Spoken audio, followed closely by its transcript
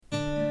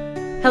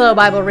Hello,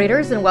 Bible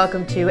readers, and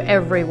welcome to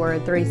Every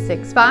Word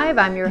 365.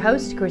 I'm your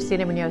host,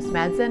 Christina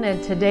Munoz-Madsen,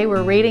 and today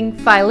we're reading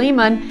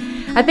Philemon.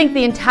 I think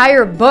the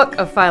entire book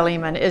of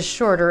Philemon is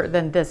shorter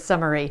than this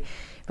summary,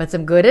 but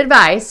some good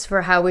advice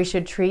for how we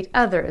should treat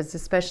others,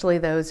 especially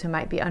those who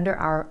might be under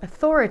our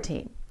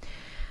authority.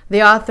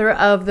 The author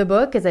of the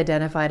book is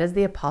identified as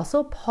the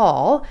Apostle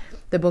Paul.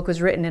 The book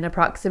was written in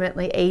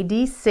approximately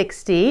AD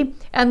 60,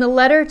 and the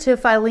letter to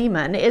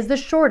Philemon is the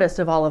shortest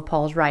of all of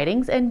Paul's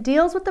writings and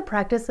deals with the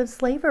practice of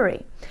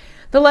slavery.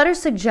 The letter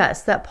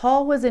suggests that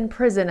Paul was in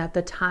prison at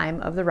the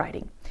time of the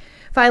writing.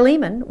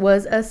 Philemon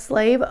was a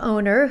slave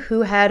owner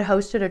who had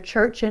hosted a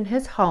church in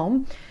his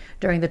home.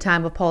 During the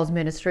time of Paul's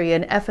ministry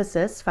in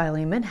Ephesus,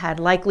 Philemon had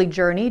likely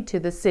journeyed to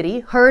the city,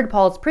 heard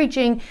Paul's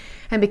preaching,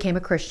 and became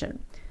a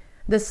Christian.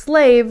 The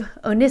slave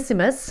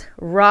Onesimus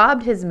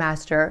robbed his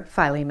master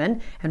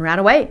Philemon and ran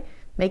away,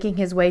 making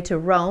his way to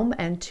Rome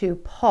and to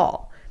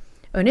Paul.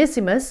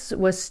 Onesimus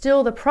was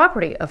still the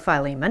property of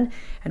Philemon,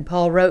 and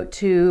Paul wrote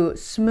to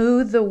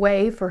smooth the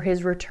way for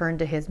his return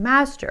to his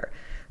master.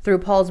 Through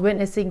Paul's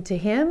witnessing to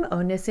him,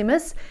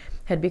 Onesimus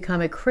had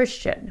become a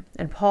Christian,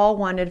 and Paul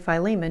wanted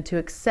Philemon to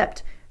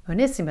accept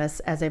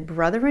Onesimus as a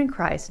brother in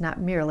Christ, not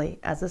merely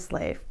as a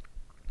slave.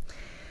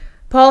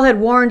 Paul had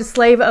warned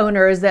slave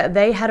owners that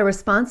they had a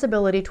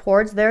responsibility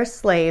towards their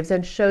slaves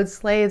and showed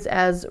slaves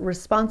as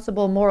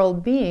responsible moral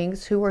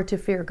beings who were to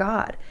fear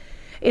God.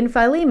 In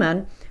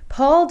Philemon,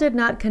 Paul did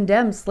not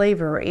condemn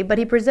slavery, but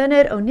he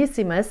presented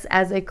Onesimus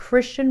as a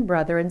Christian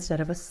brother instead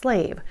of a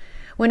slave.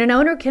 When an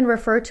owner can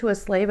refer to a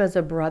slave as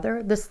a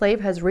brother, the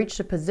slave has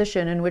reached a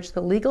position in which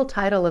the legal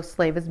title of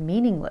slave is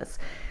meaningless.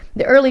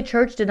 The early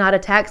church did not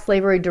attack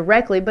slavery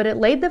directly, but it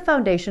laid the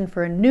foundation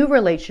for a new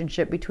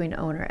relationship between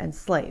owner and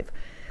slave.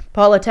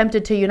 Paul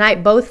attempted to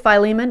unite both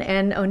Philemon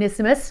and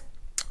Onesimus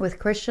with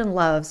Christian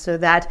love so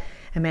that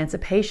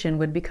emancipation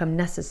would become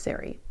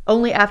necessary.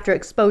 Only after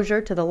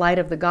exposure to the light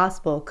of the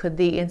gospel could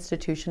the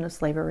institution of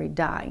slavery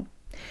die.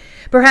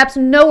 Perhaps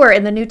nowhere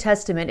in the New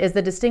Testament is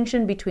the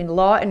distinction between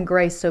law and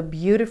grace so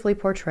beautifully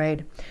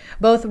portrayed.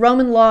 Both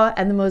Roman law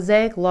and the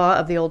Mosaic law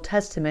of the Old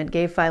Testament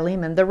gave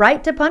Philemon the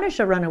right to punish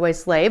a runaway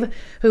slave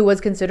who was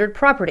considered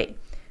property.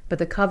 But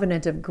the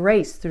covenant of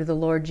grace through the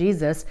Lord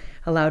Jesus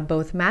allowed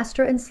both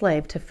master and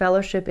slave to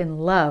fellowship in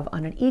love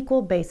on an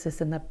equal basis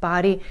in the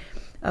body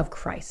of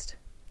Christ.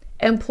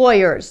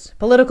 Employers,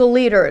 political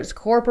leaders,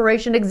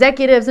 corporation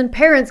executives, and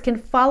parents can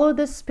follow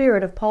the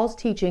spirit of Paul's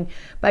teaching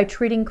by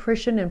treating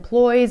Christian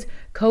employees,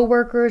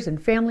 co-workers, and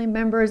family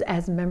members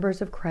as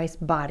members of Christ's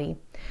body.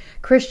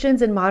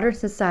 Christians in modern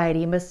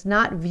society must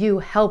not view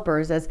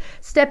helpers as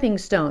stepping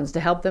stones to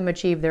help them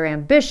achieve their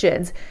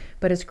ambitions,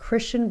 but as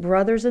Christian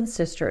brothers and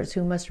sisters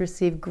who must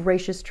receive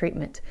gracious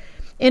treatment.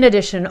 In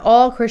addition,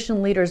 all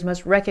Christian leaders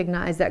must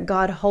recognize that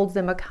God holds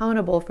them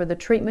accountable for the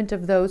treatment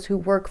of those who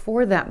work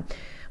for them,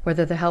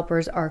 whether the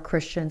helpers are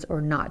Christians or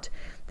not.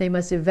 They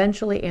must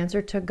eventually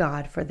answer to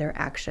God for their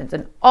actions.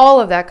 And all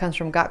of that comes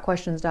from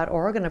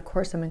gotquestions.org, and of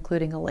course I'm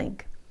including a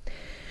link.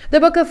 The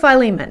book of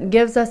Philemon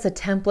gives us a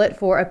template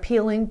for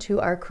appealing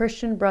to our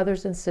Christian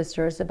brothers and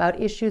sisters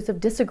about issues of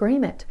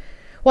disagreement.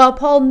 While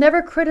Paul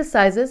never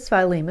criticizes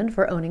Philemon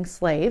for owning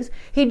slaves,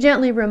 he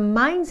gently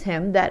reminds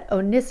him that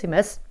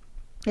Onesimus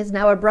is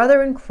now a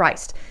brother in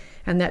Christ,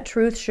 and that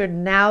truth should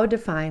now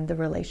define the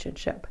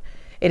relationship.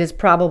 It is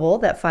probable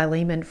that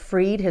Philemon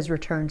freed his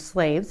returned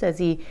slaves as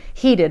he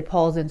heeded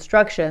Paul's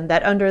instruction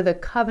that under the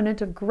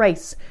covenant of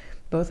grace,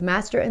 both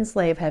master and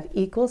slave have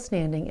equal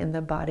standing in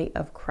the body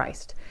of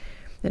Christ.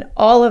 And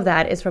all of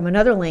that is from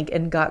another link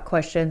in Got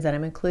Questions, and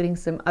I'm including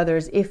some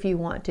others if you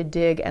want to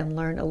dig and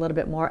learn a little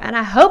bit more. And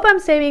I hope I'm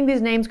saying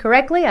these names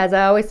correctly. As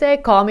I always say,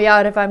 call me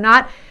out if I'm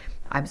not.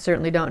 I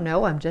certainly don't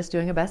know. I'm just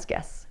doing a best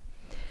guess.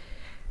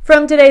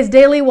 From today's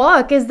daily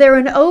walk, is there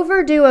an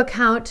overdue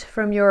account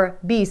from your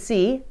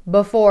BC,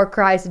 before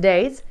Christ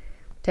days?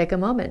 Take a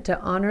moment to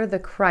honor the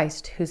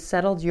Christ who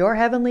settled your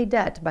heavenly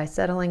debt by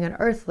settling an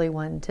earthly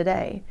one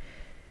today.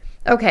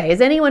 Okay,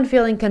 is anyone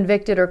feeling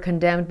convicted or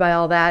condemned by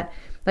all that?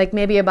 Like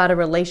maybe about a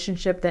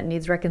relationship that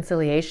needs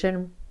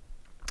reconciliation?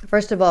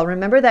 First of all,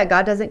 remember that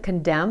God doesn't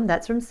condemn,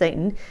 that's from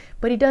Satan,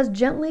 but he does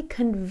gently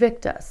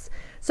convict us.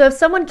 So if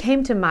someone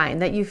came to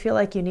mind that you feel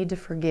like you need to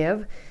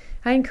forgive,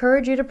 I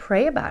encourage you to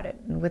pray about it,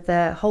 and with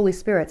the Holy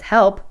Spirit's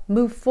help,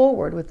 move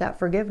forward with that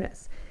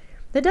forgiveness.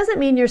 That doesn't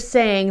mean you're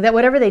saying that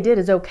whatever they did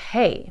is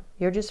okay.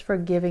 You're just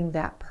forgiving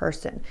that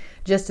person,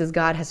 just as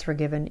God has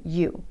forgiven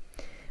you.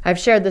 I've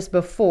shared this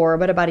before,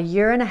 but about a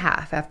year and a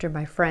half after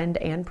my friend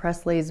Ann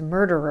Presley's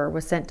murderer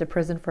was sent to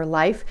prison for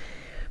life,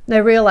 I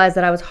realized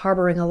that I was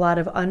harboring a lot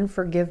of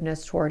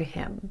unforgiveness toward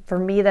him. For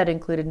me, that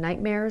included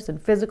nightmares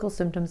and physical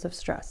symptoms of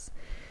stress.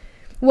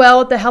 Well,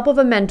 with the help of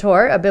a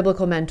mentor, a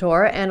biblical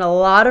mentor, and a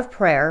lot of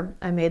prayer,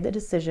 I made the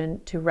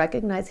decision to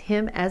recognize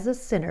him as a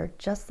sinner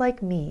just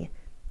like me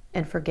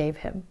and forgave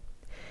him.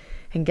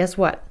 And guess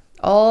what?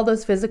 All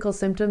those physical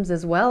symptoms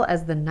as well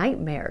as the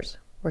nightmares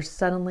were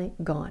suddenly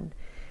gone.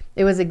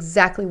 It was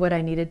exactly what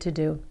I needed to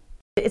do.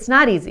 It's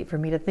not easy for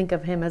me to think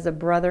of him as a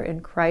brother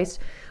in Christ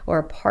or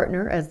a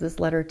partner, as this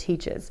letter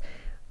teaches.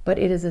 but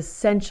it is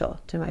essential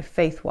to my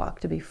faith walk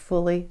to be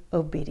fully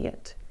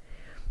obedient.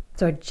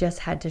 So I just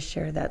had to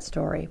share that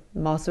story.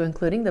 I'm also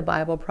including the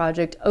Bible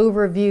Project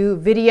overview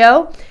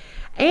video.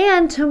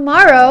 And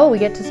tomorrow we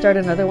get to start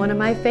another one of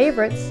my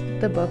favorites,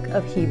 the book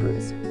of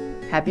Hebrews.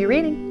 Happy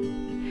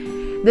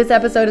reading. This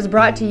episode is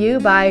brought to you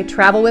by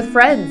Travel with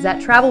Friends.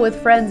 At Travel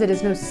with Friends, it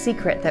is no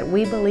secret that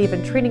we believe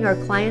in treating our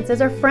clients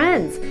as our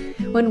friends.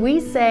 When we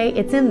say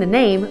it's in the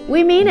name,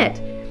 we mean it.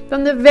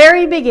 From the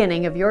very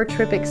beginning of your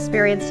trip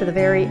experience to the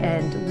very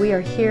end, we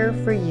are here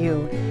for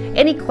you.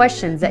 Any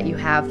questions that you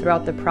have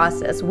throughout the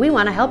process, we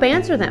want to help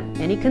answer them.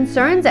 Any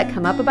concerns that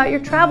come up about your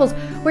travels,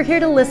 we're here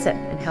to listen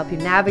and help you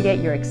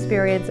navigate your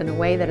experience in a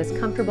way that is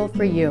comfortable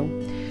for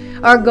you.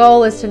 Our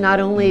goal is to not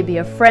only be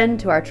a friend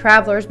to our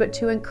travelers, but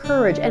to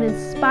encourage and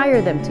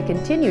inspire them to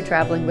continue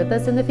traveling with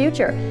us in the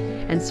future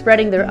and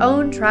spreading their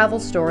own travel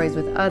stories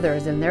with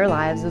others in their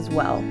lives as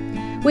well.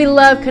 We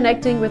love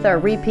connecting with our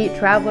repeat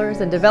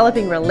travelers and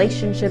developing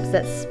relationships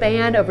that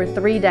span over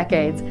 3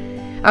 decades.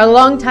 Our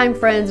longtime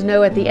friends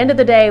know at the end of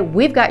the day,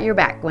 we've got your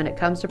back when it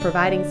comes to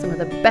providing some of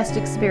the best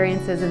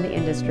experiences in the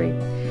industry.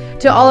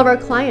 To all of our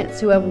clients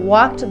who have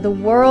walked the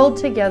world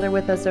together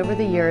with us over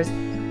the years,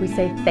 we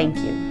say thank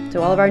you.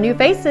 To all of our new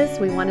faces,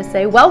 we want to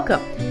say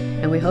welcome,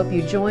 and we hope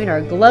you join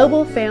our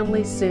global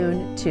family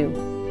soon too.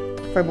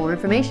 For more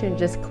information,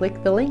 just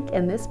click the link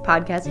in this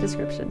podcast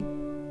description.